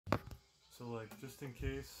So like, just in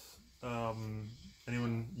case,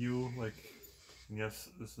 anyone, like, and yes,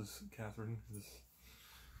 this is Catherine, because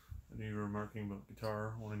I knew you were remarking about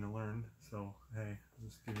guitar, wanting to learn, so hey, I'll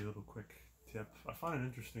just give you a little quick tip. I find it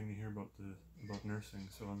interesting to hear about nursing,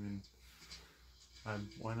 so I mean,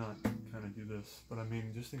 why not kind of do this? But I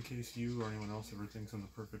mean, just in case you or anyone else ever thinks I'm the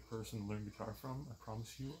perfect person to learn guitar from, I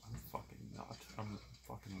promise you, I'm fucking not. I'm the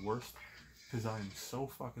fucking worst, because I am so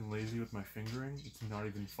fucking lazy with my fingering, it's not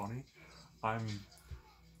even funny.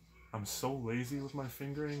 I'm so lazy with my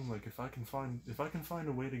fingering, like if I can find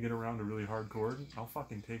a way to get around a really hard chord, I'll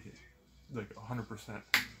fucking take it. Like 100%.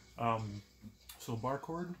 So a bar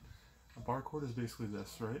chord is basically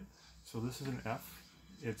this, right? So this is an F.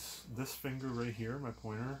 It's this finger right here, my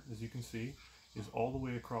pointer, as you can see, is all the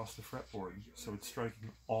way across the fretboard. So it's striking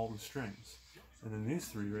all the strings. And then these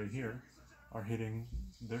three right here are hitting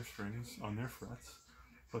their strings on their frets.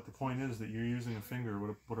 But the point is that you're using a finger.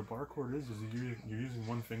 What a bar chord is you're using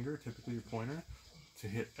one finger, typically your pointer, to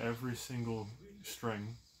hit every single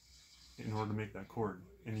string in order to make that chord.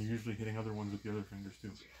 And you're usually hitting other ones with the other fingers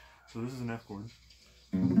too. So this is an F chord.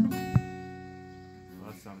 Oh,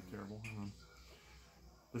 that sounded terrible. Hang on.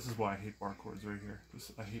 This is why I hate bar chords right here.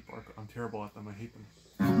 I hate bar chords. I'm terrible at them. I hate them.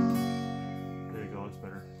 There you go. That's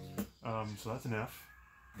better. So that's an F.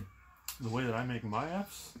 The way that I make my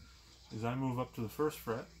Fs is I move up to the first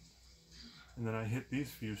fret, and then I hit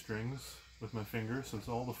these few strings with my fingers. So it's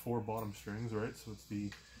all the four bottom strings, right? So it's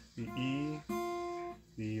the E,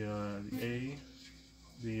 the A,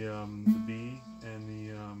 the B, and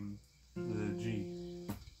the G.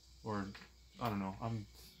 Or I don't know.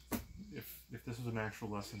 If this was an actual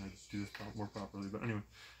lesson, I'd do this more properly. But anyway,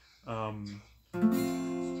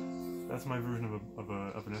 that's my version of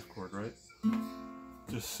an F chord, right?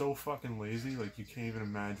 Just so fucking lazy, like you can't even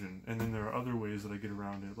imagine. And then there are other ways that I get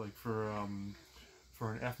around it, like for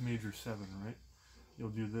an F major 7, right? You'll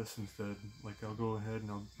do this instead. Like I'll go ahead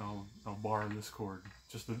and I'll bar this chord,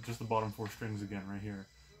 just the bottom four strings again right here,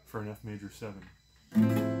 for an F major 7.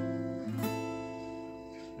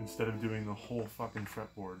 Instead of doing the whole fucking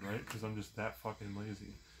fretboard, right? Because I'm just that fucking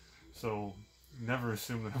lazy. So never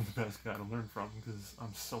assume that I'm the best guy to learn from, because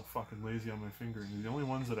I'm so fucking lazy on my fingering. The only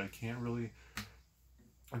ones that I can't really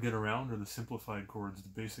get around are the simplified chords, the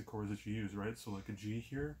basic chords that you use, right? So like a G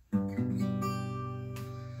here,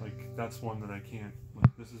 like that's one that I can't,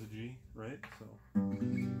 like this is a G, right? So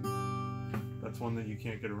that's one that you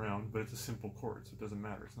can't get around, but it's a simple chord, so it doesn't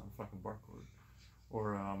matter, it's not a fucking bar chord.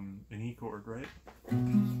 Or an E chord, right?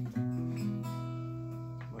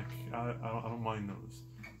 Like, I don't mind those.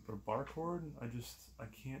 But a bar chord, I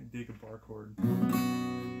can't dig a bar chord.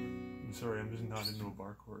 I'm sorry, I'm just not into a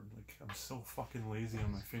bar chord. Like, I'm so fucking lazy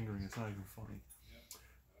on my fingering, it's not even funny.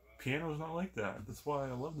 Piano's not like that. That's why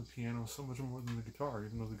I love the piano so much more than the guitar,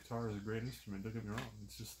 even though the guitar is a great instrument, don't get me wrong.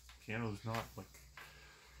 It's just, piano's not, like,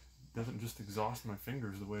 doesn't just exhaust my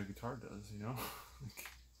fingers the way a guitar does, you know?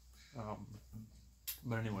 Like,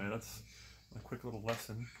 but anyway, that's a quick little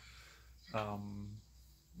lesson.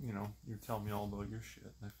 You know, you're telling me all about your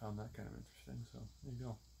shit, and I found that kind of interesting, so there you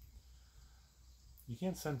go. You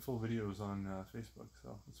can't send full videos on Facebook,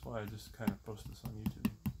 so that's why I just kind of post this on YouTube.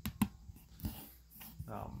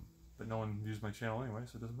 But no one views my channel anyway,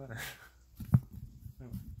 so it doesn't matter.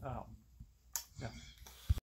 Anyway, yeah.